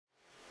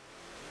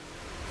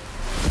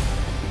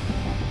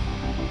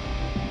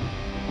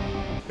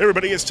Hey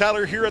everybody, it's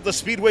Tyler here at the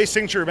Speedway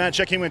Signature event,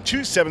 checking in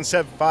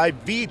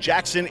 2775V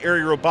Jackson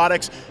Area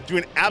Robotics,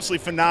 doing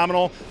absolutely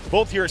phenomenal,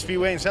 both here at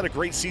Speedway, and it's had a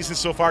great season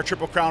so far,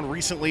 Triple Crown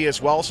recently as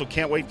well, so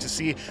can't wait to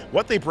see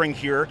what they bring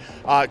here.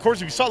 Of course,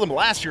 if you saw them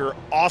last year,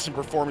 awesome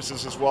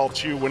performances as well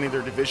too, winning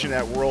their division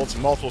at Worlds,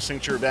 multiple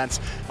Signature events.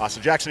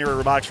 So Jackson Area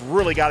Robotics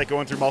really got it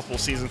going through multiple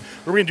seasons.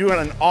 We're going to be doing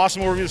an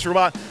awesome overview of this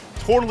robot.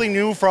 Totally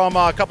new from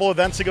a couple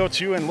events ago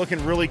too, and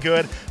looking really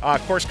good.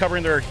 Of course,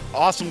 covering their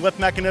awesome lift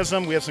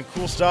mechanism. We have some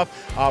cool stuff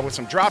with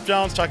some drop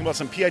downs, talking about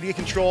some PID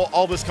control,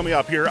 all this coming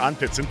up here on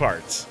Pits and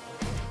Parts.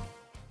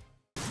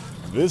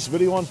 This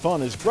video on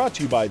fun is brought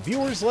to you by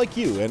viewers like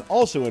you and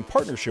also in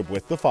partnership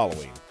with the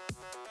following.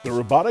 The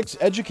Robotics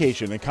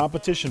Education and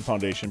Competition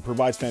Foundation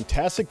provides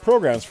fantastic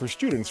programs for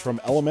students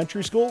from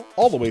elementary school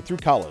all the way through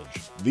college.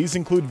 These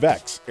include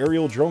VEX,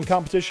 aerial drone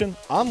competition,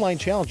 online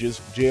challenges,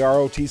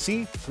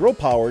 JROTC,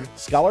 girl-powered,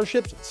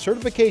 scholarships,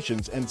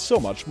 certifications, and so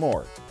much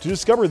more. To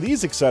discover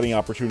these exciting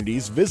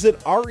opportunities, visit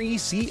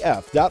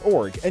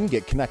recf.org and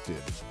get connected.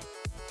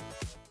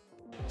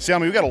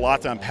 Sammy, we've got a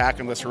lot to unpack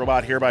in this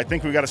robot here, but I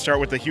think we've got to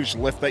start with the huge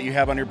lift that you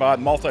have on your bot,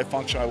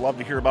 multifunction. I love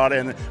to hear about it,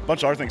 and a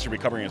bunch of other things you'll be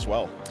covering as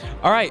well.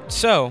 All right,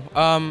 so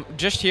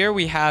just here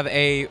we have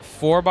a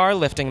 4-bar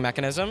lifting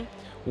mechanism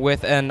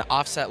with an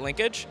offset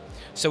linkage.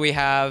 So we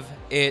have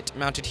it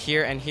mounted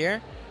here and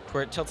here,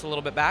 where it tilts a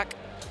little bit back.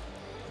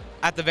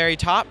 At the very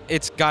top,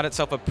 it's got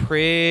itself a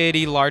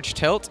pretty large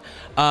tilt.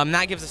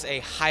 That gives us a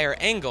higher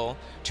angle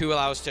to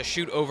allow us to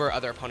shoot over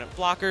other opponent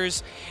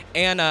blockers,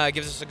 and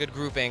gives us a good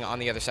grouping on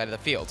the other side of the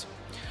field.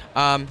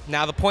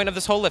 Now the point of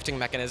this whole lifting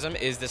mechanism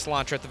is this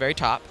launcher at the very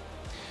top.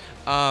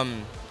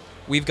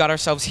 We've got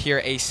ourselves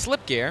here a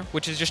slip gear,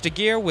 which is just a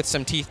gear with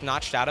some teeth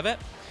notched out of it.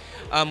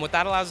 What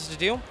that allows us to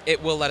do,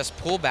 it will let us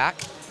pull back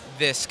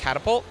this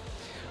catapult,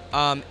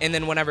 and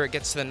then whenever it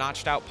gets to the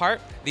notched out part,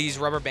 these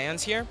rubber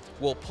bands here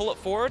will pull it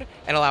forward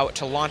and allow it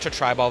to launch a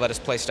tri-ball that is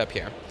placed up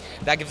here.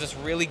 That gives us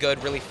really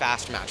good, really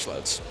fast match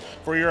loads.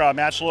 For your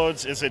match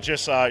loads, is it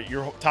just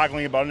you're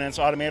toggling a button and it's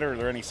automated, or are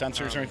there any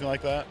sensors or anything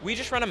like that? We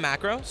just run a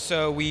macro,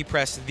 so we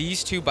press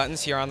these 2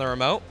 buttons here on the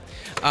remote.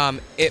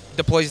 It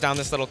deploys down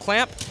this little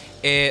clamp,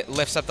 it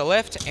lifts up the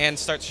lift and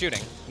starts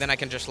shooting. Then I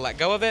can just let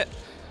go of it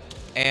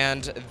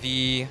and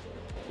the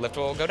lift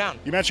will go down.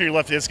 You mentioned your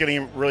lift is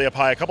getting really up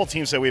high. A couple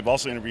teams that we've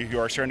also interviewed who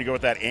are starting to go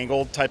with that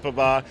angled type of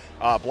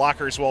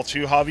blocker as well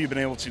too. How have you been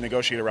able to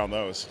negotiate around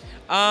those?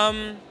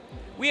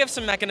 We have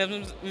some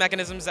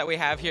mechanisms that we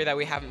have here that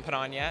we haven't put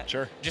on yet.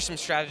 Sure. Just some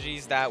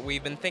strategies that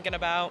we've been thinking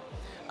about,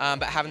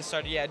 but haven't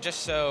started yet,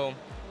 just so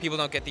people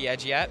don't get the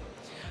edge yet.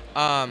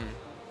 But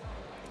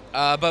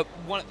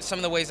some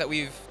of the ways that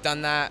we've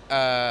done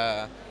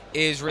that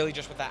is really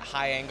just with that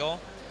high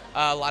angle.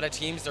 A lot of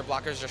teams, their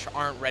blockers just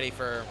aren't ready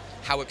for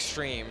how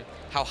extreme,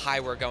 how high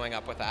we're going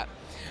up with that.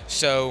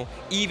 So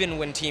even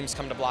when teams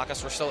come to block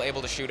us, we're still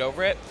able to shoot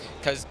over it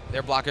because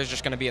their blocker is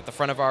just going to be at the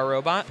front of our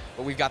robot,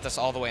 but we've got this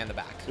all the way in the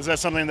back. Is that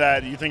something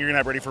that you think you're going to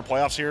have ready for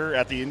playoffs here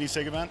at the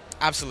IndySig event?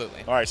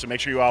 Absolutely. All right, so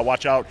make sure you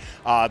watch out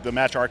the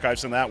match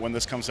archives in that when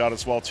this comes out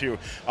as well too.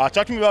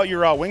 Talk to me about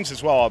your wings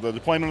as well, the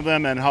deployment of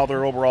them and how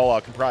they're overall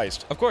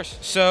comprised. Of course.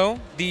 So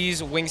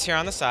these wings here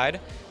on the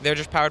side, they're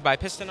just powered by a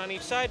piston on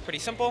each side, pretty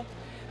simple.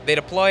 They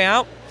deploy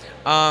out.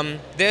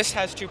 This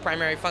has 2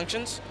 primary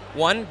functions.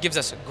 One gives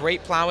us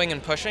great plowing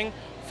and pushing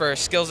for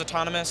skills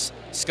autonomous,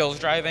 skills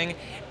driving,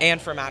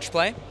 and for match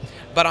play.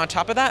 But on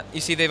top of that,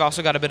 you see they've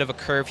also got a bit of a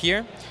curve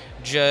here.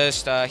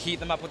 Just heat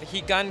them up with a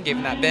heat gun, give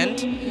them that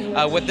bend.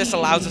 What this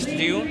allows us to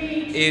do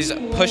is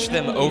push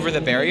them over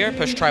the barrier,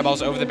 push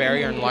tri-balls over the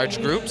barrier in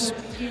large groups,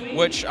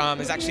 which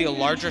is actually a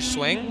larger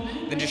swing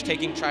than just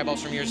taking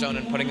tri-balls from your zone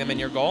and putting them in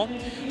your goal.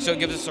 So it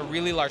gives us a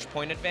really large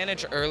point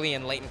advantage early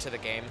and late into the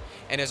game,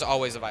 and is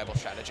always a viable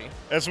strategy.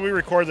 As we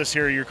record this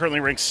here, you're currently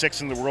ranked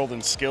 6th in the world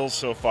in skills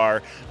so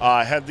far.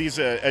 Have these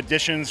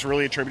additions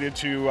really attributed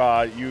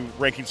to you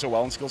ranking so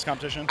well in skills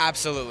competition?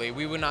 Absolutely.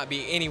 We would not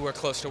be anywhere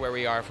close to where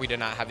we are if we did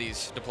not have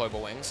these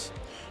deployable wings.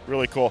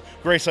 Really cool.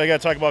 Grace, I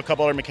got to talk about a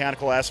couple other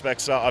mechanical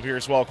aspects up here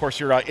as well. Of course,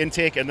 your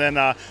intake, and then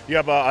you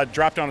have a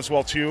drop down as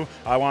well too.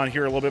 I want to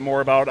hear a little bit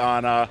more about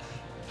on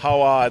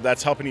how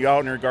that's helping you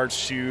out in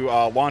regards to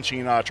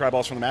launching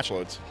tri-balls from the match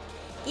loads.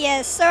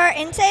 Yes, so our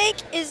intake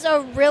is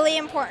a really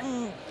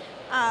important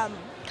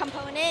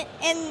component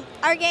in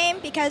our game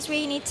because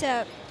we need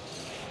to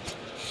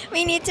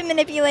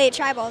manipulate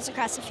tri-balls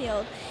across the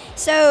field.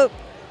 So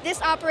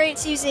this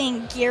operates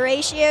using gear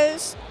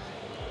ratios,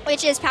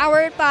 which is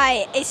powered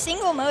by a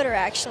single motor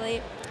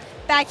actually.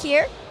 Back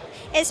here,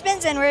 it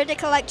spins inward to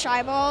collect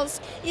tri-balls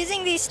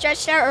using these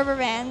stretched out rubber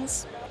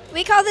bands.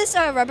 We call this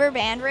a rubber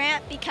band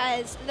ramp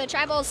because the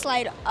tri-balls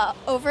slide up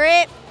over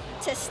it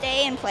to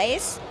stay in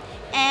place,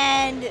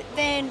 and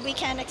then we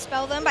can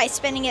expel them by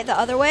spinning it the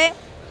other way.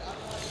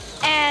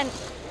 And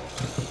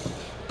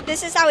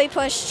this is how we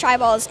push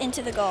tri-balls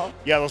into the goal.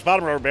 Yeah, those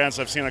bottom rubber bands,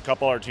 I've seen a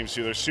couple other teams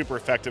too. They're super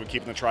effective at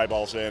keeping the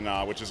tri-balls in,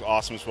 which is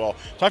awesome as well.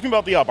 Talking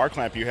about the bar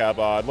clamp you have,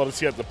 I'd love to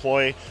see it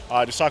deploy.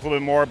 Just talk a little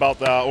bit more about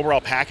the overall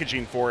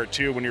packaging for it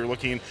too when you're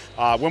looking.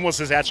 When was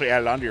this actually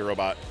added onto your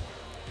robot?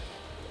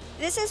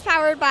 this is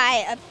powered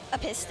by a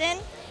piston,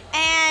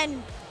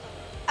 and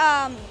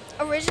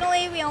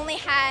originally we only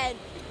had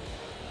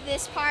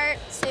this part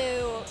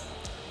to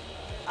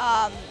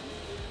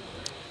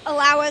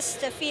allow us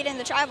to feed in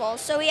the tri-balls.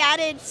 So we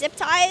added zip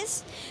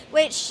ties,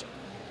 which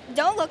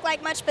don't look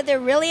like much, but they're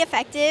really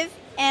effective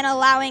and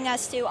allowing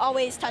us to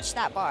always touch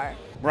that bar.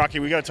 Rocky,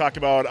 we got to talk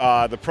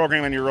about the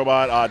program in your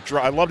robot.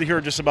 I'd love to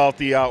hear just about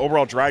the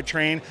overall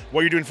drivetrain,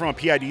 what you're doing from a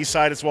PID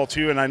side as well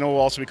too, and I know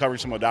we'll also be covering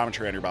some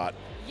odometry on your bot.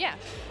 Yeah,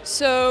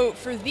 so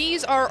for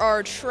these are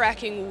our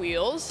tracking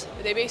wheels.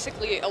 They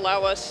basically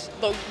allow us,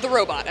 the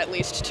robot at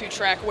least, to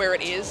track where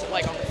it is,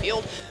 like on the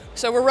field.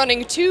 So we're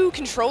running 2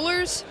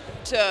 controllers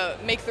to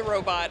make the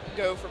robot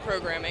go for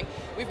programming.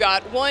 We've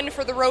got one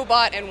for the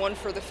robot and one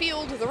for the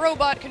field. The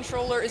robot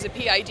controller is a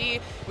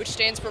PID, which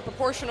stands for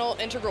Proportional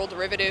Integral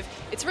Derivative.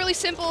 It's really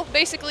simple.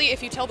 Basically,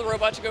 if you tell the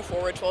robot to go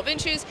forward 12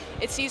 inches,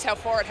 it sees how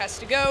far it has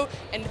to go,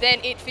 and then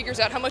it figures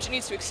out how much it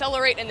needs to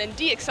accelerate and then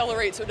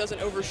deaccelerate so it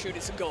doesn't overshoot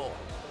its goal.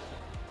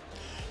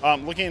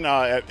 Looking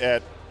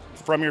at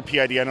from your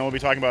PID, I know we'll be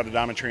talking about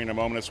odometry in a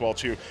moment as well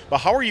too, but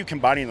how are you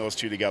combining those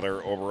two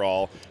together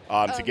overall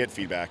to get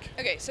feedback?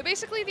 Okay, so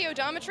basically the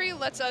odometry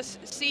lets us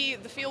see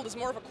the field as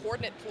more of a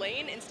coordinate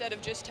plane instead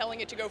of just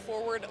telling it to go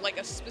forward like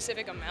a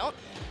specific amount.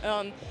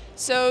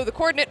 So the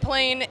coordinate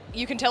plane,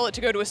 you can tell it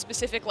to go to a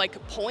specific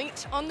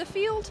point on the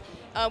field,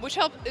 which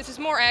helps. This is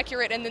more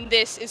accurate, and then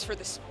this is for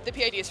the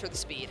PID is for the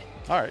speed.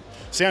 All right,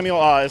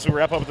 Samuel. As we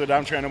wrap up with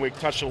odometry, I know we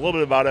touched a little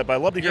bit about it, but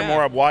I'd love to hear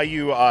more of why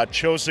you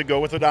chose to go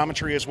with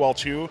odometry as well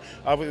too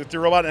with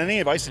your robot, and any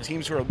advice to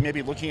teams who are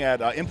maybe looking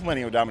at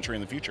implementing odometry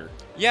in the future.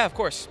 Yeah, of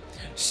course.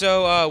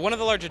 So one of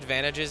the large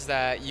advantages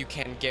that you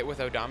can get with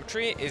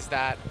odometry is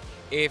that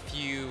if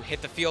you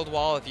hit the field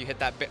wall, if you hit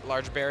that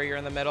large barrier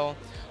in the middle,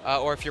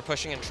 or if you're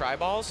pushing in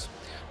tri-balls,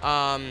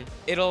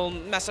 it'll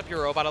mess up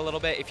your robot a little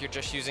bit if you're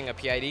just using a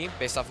PID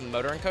based off of the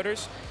motor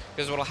encoders,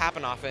 because what will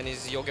happen often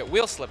is you'll get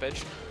wheel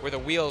slippage where the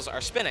wheels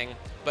are spinning,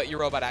 but your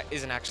robot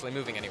isn't actually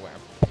moving anywhere.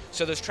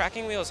 So those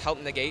tracking wheels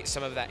help negate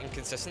some of that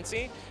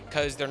inconsistency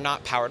because they're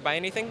not powered by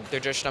anything. They're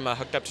just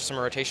hooked up to some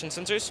rotation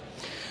sensors.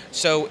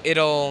 So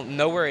it'll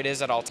know where it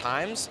is at all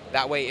times.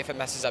 That way, if it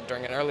messes up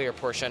during an earlier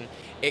portion,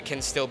 it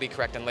can still be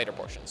correct in later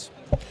portions.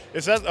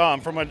 Is that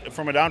from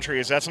odometry?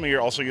 Is that something you're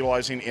also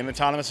utilizing in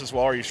autonomous as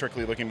well, or are you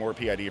strictly looking more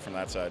PID from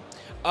that side?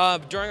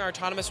 During our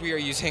autonomous, we are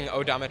using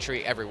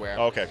odometry everywhere.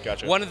 Okay,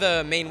 gotcha. One of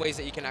the main ways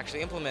that you can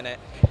actually implement it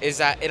is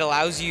that it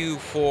allows you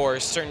for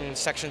certain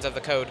sections of the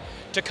code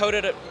to code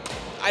it,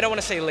 I don't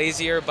want to say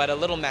lazier, but a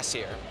little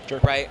messier, sure.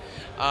 Right?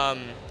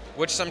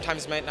 Which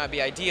sometimes might not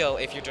be ideal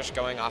if you're just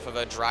going off of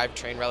a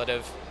drivetrain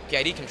relative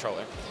PID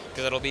controller,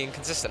 because it'll be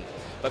inconsistent.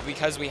 But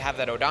because we have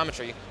that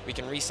odometry, we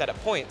can reset at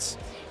points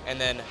and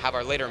then have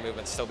our later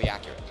movements still be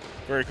accurate.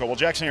 Very cool. Well,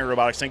 Jackson Area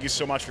Robotics, thank you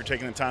so much for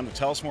taking the time to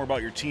tell us more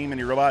about your team and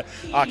your robot.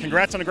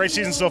 Congrats on a great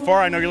season so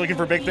far. I know you're looking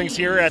for big things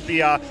here at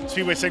the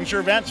Speedway Signature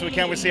event, so we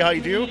can't wait to see how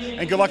you do,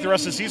 and good luck the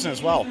rest of the season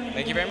as well.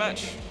 Thank you very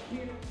much.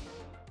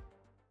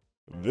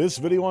 This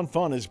video on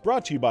fun is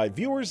brought to you by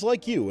viewers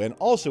like you and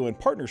also in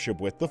partnership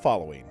with the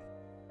following.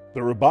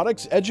 The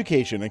Robotics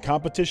Education and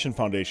Competition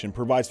Foundation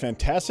provides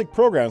fantastic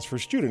programs for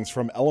students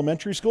from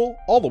elementary school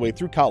all the way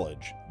through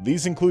college.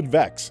 These include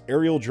VEX,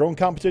 Aerial Drone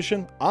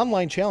Competition,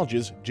 online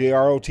challenges,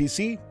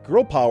 JROTC,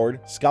 Girl Powered,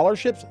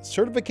 scholarships,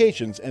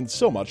 certifications, and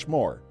so much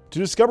more. To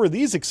discover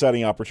these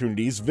exciting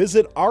opportunities,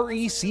 visit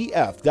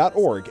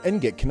recf.org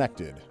and get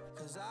connected.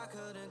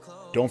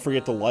 Don't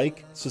forget to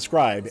like,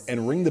 subscribe,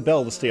 and ring the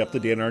bell to stay up to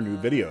date on our new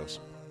videos.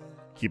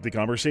 Keep the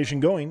conversation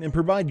going and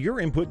provide your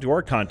input to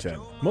our content.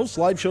 Most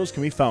live shows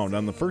can be found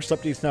on the First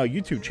Updates Now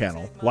YouTube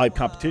channel, live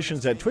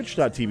competitions at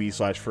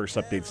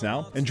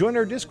twitch.tv/firstupdatesnow, and join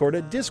our Discord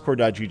at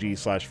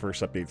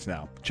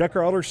discord.gg/firstupdatesnow. Check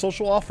our other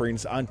social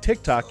offerings on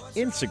TikTok,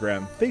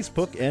 Instagram,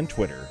 Facebook, and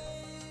Twitter.